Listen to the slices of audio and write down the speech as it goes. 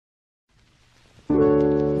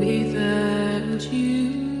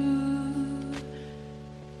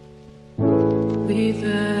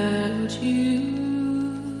without you,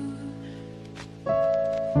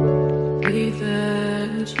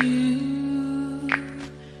 without you,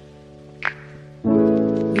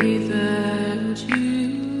 without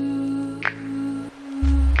you.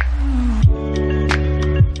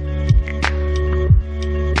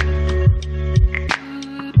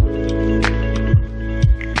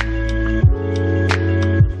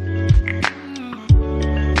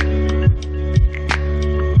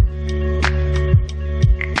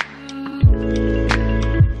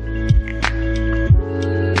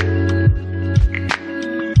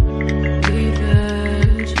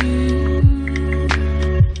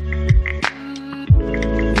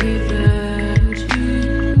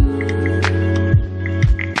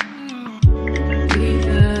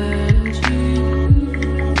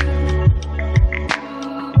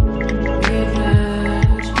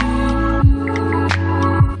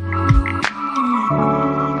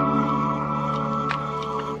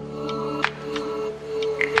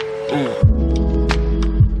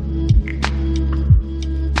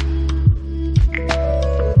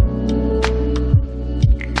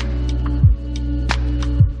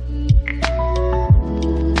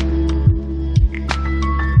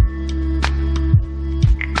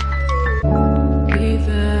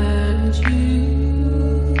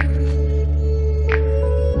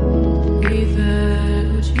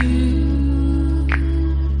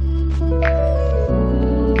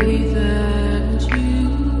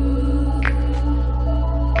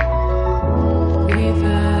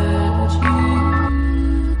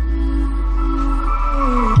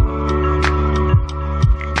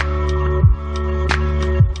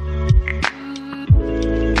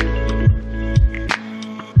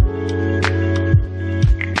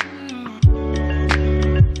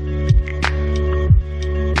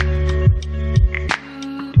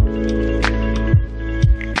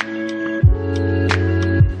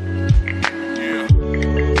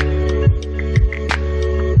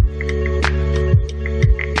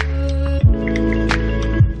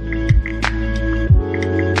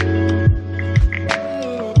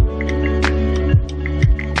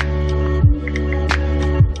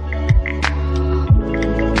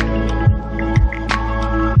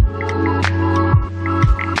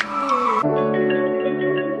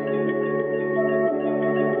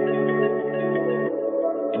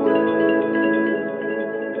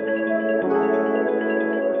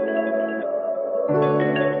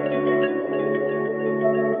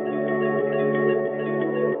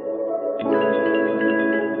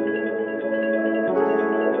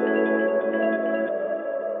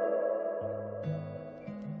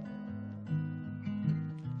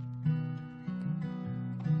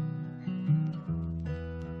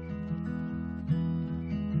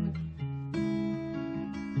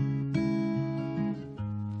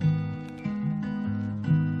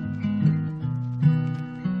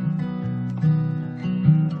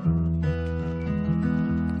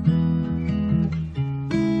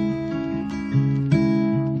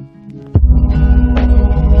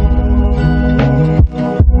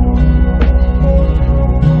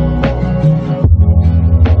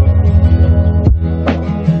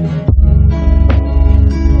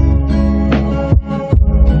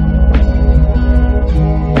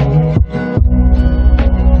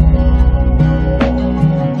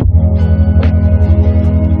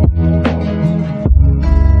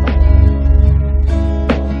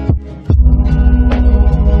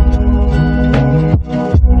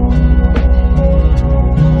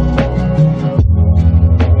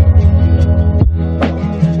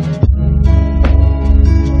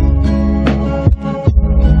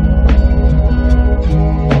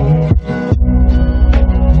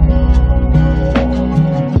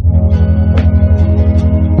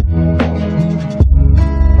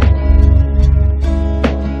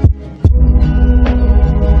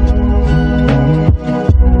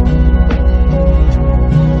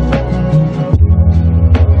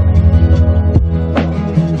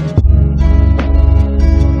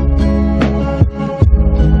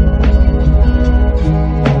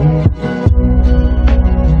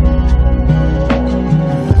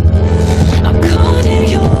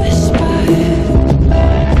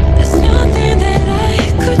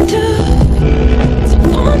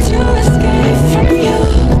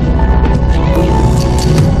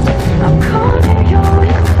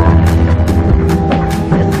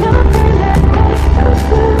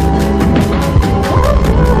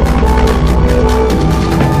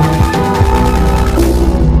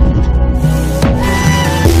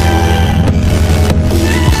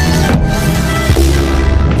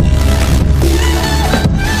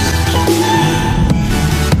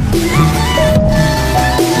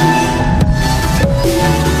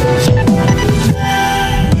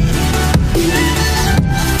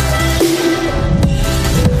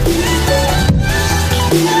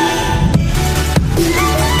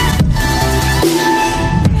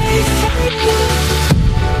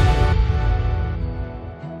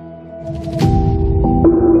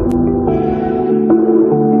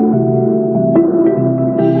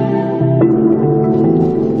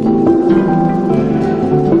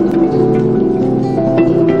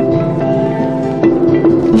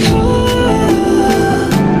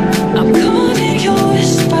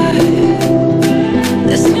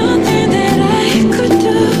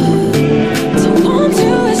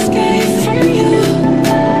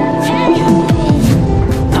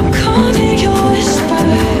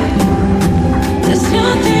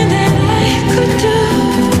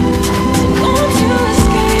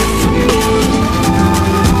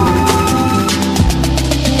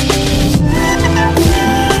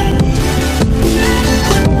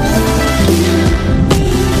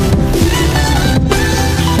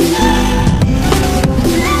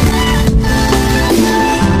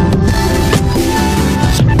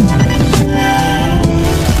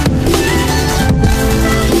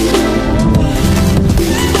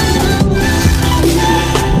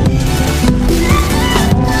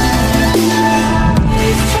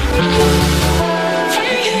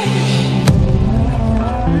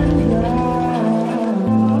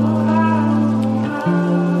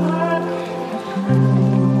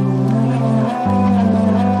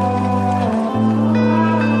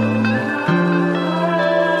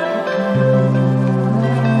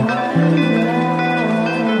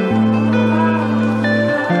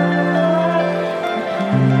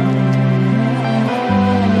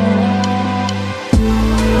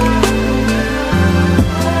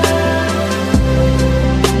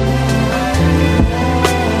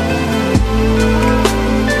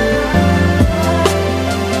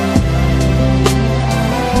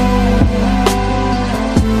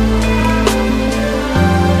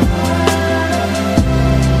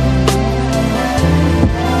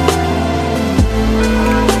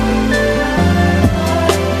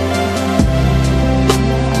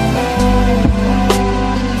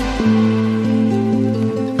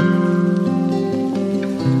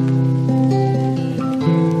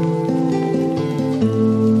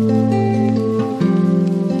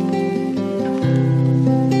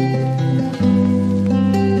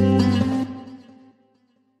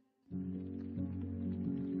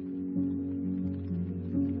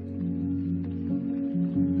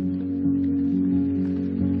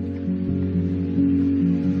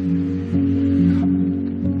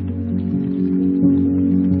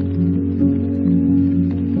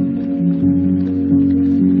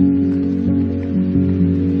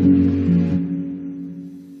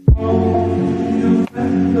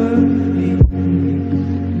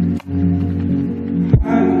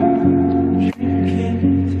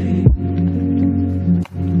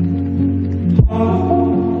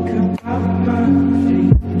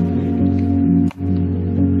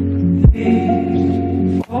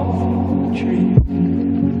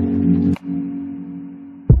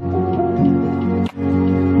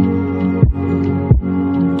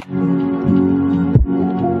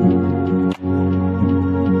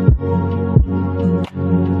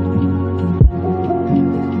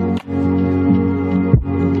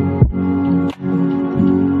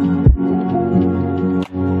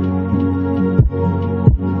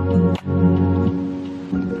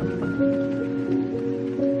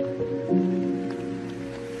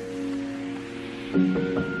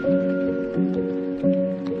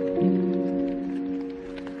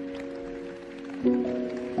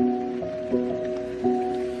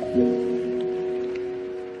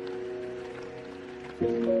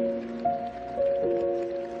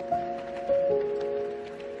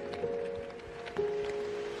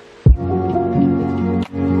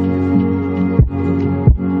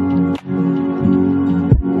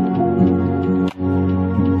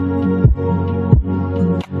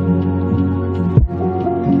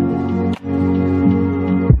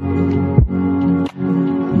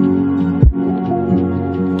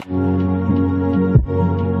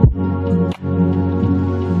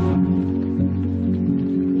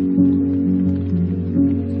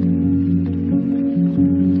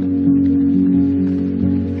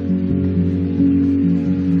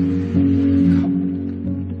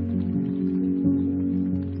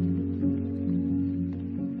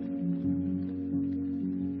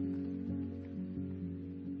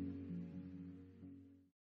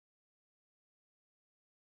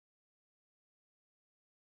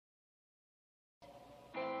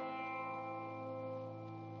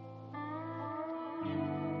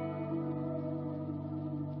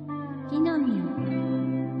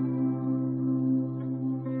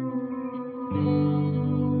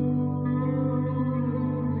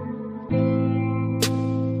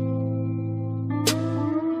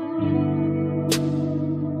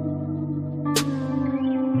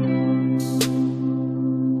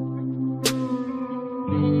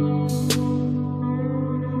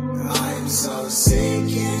 so sick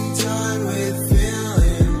and done with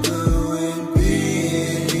feeling blue and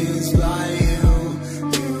being used by you,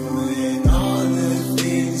 doing all the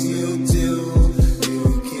things you do.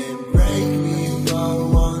 You can break me but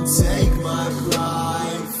won't take my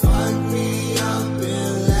pride. Fuck me up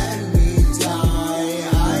and let me die.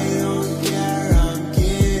 I don't care, I'm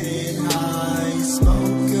getting high.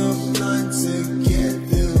 Smoke a blunt to get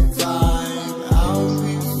the vibe. I'll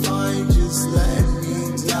be fine, just let me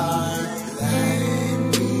die. Let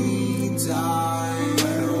me die. I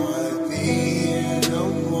don't wanna be here no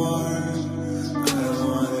more. I don't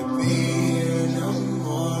wanna be here no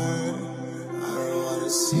more. I don't wanna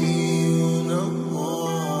see you no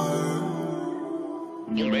more.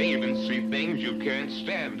 You may even see things you can't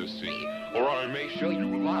stand to see, or I may show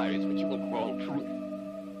you lies which you will call truth.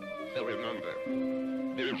 So remember,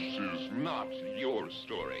 this is not your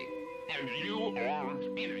story, and you aren't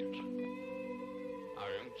in it. I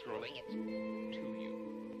am throwing it to you.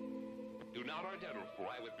 Do not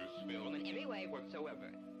identify with this film in any way whatsoever.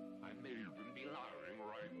 I may even be lying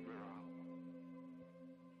right now.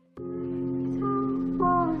 Don't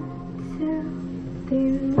want to be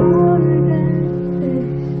more than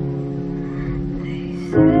this. They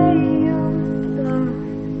say your love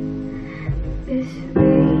is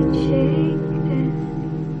reaching in.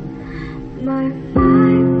 My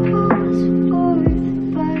mind pulls forth,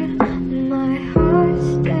 but my heart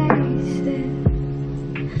stays in.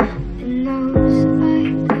 It knows I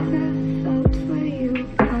never felt for you.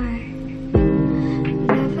 I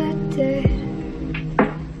never did.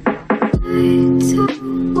 I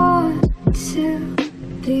don't want to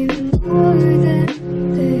be more than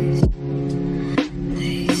this.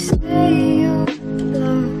 They say your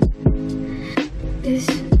love is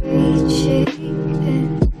reaching in.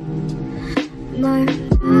 My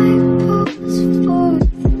mind pulls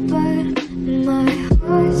forth, but my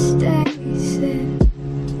heart stays in.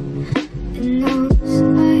 It knows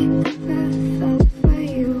I never felt for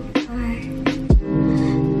you. I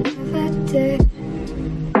never did.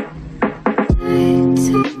 I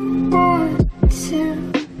don't want to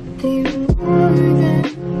be more than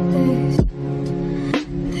this.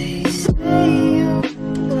 They say your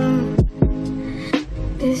love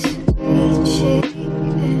is reaching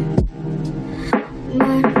in.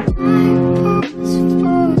 My mind pulls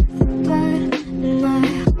forth, but my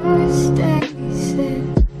heart stays in.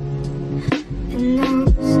 It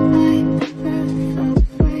knows I never felt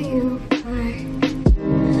for you. I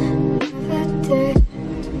never did.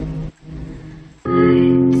 I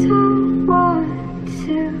don't want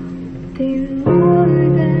to be more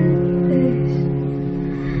than this.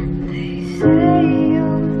 They say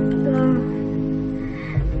your love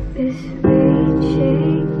is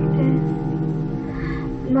reaching in.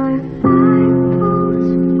 My mind pulls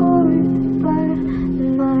forth, but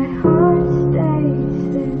my heart stays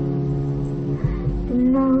in. It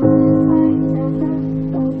knows I never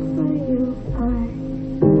felt for you. I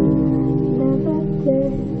never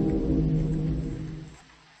did.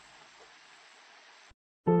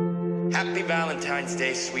 Happy Valentine's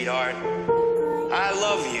Day, sweetheart. I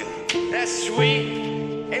love you. That's sweet.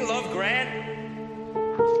 Ain't love grand?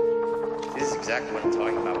 This is exactly what I'm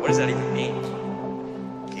talking about. What does that even mean?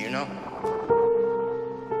 Do you know?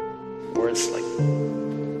 Words like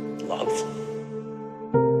love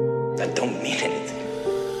that don't mean anything.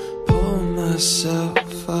 Pull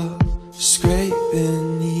myself up,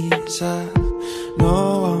 scraping knees. I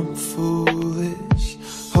know I'm foolish.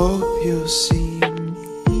 Hope you'll see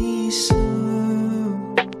me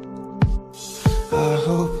soon. I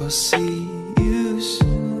hope I'll see you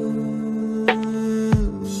soon.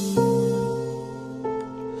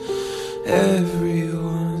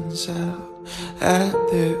 Everyone's out at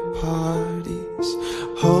their parties.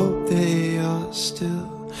 Hope they all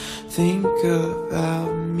still think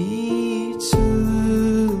about me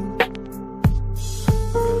too.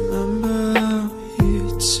 Remember I'm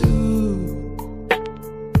here too.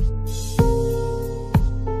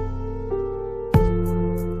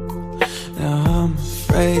 Now I'm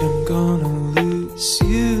afraid I'm gonna lose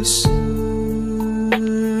you soon.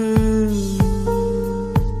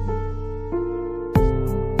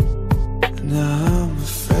 Now I'm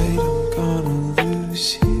afraid I'm gonna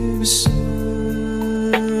lose you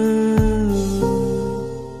soon.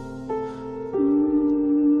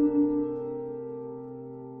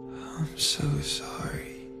 I'm so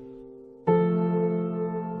sorry.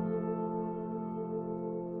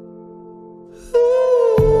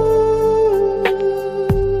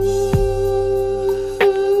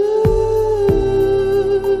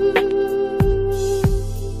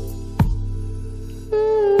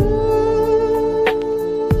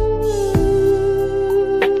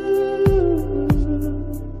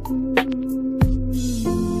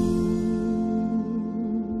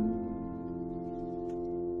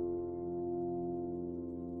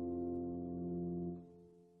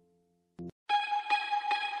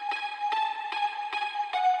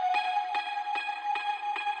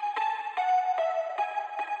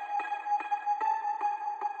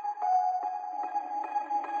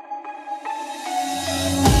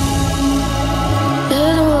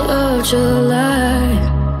 July.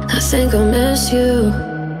 I think I miss you.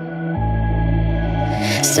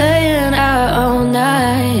 Staying out all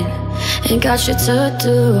night, ain't got shit to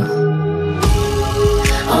do.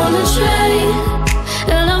 On the train,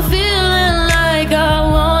 and I'm feeling like I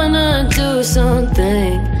wanna do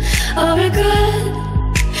something. I'll regret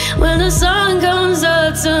when the sun comes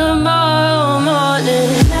up tomorrow morning.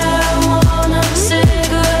 I wanna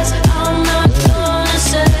cigarettes, I'm not gonna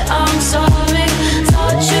say I'm sorry.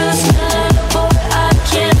 Thought you smelled a boy, I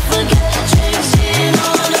can't forget. Drinking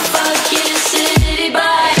on a fucking city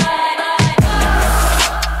bike.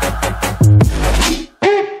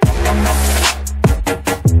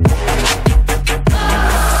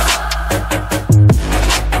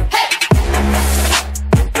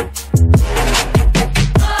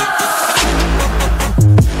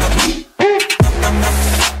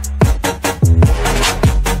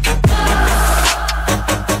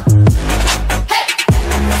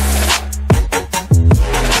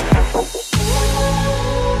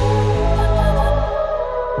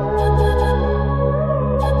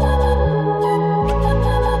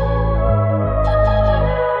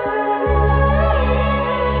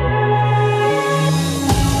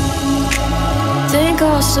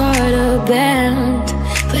 I'll start a band,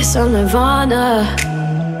 play some Nirvana.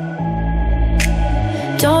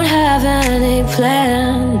 Don't have any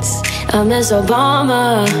plans, I miss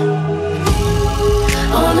Obama.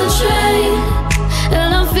 On the train, and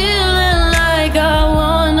I'm feeling like I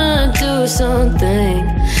wanna do something.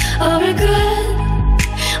 I'll regret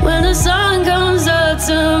when the sun comes up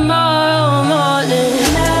tomorrow morning.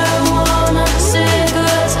 Marijuana,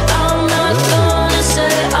 cigarettes, I'm not gonna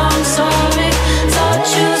say I'm sorry.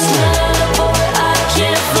 You smell a boy, I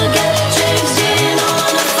can't forget. Drinking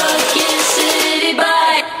on a fucking city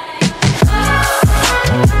bike.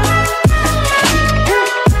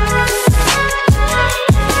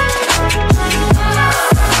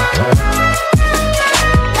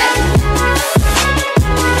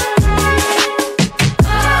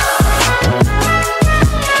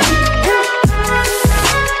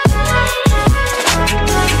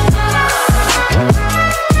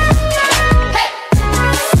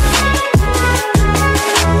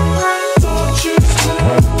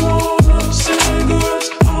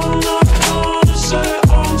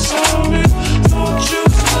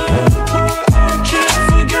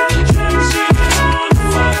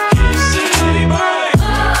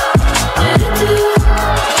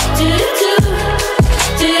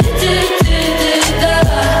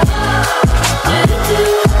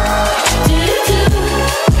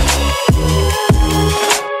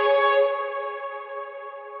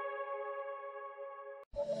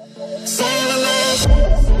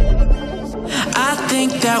 I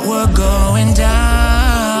think that we're going down.